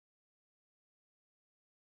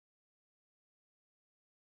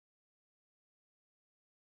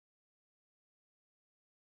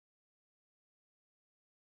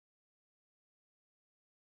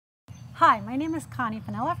Hi, my name is Connie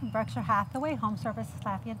Panella from Berkshire Hathaway Home Services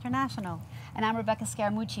Laffey International. And I'm Rebecca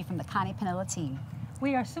Scaramucci from the Connie Panella team.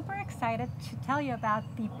 We are super excited to tell you about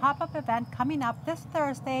the pop-up event coming up this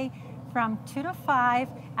Thursday from 2 to 5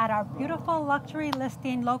 at our beautiful luxury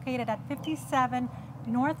listing located at 57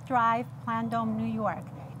 North Drive, Plandome, New York.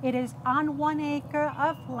 It is on 1 acre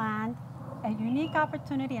of land, a unique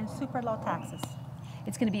opportunity and super low taxes.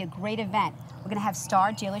 It's going to be a great event. We're going to have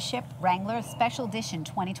Star Dealership Wrangler Special Edition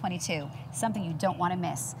 2022, something you don't want to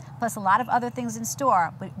miss. Plus a lot of other things in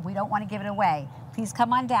store, but we don't want to give it away. Please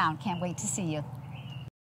come on down. Can't wait to see you.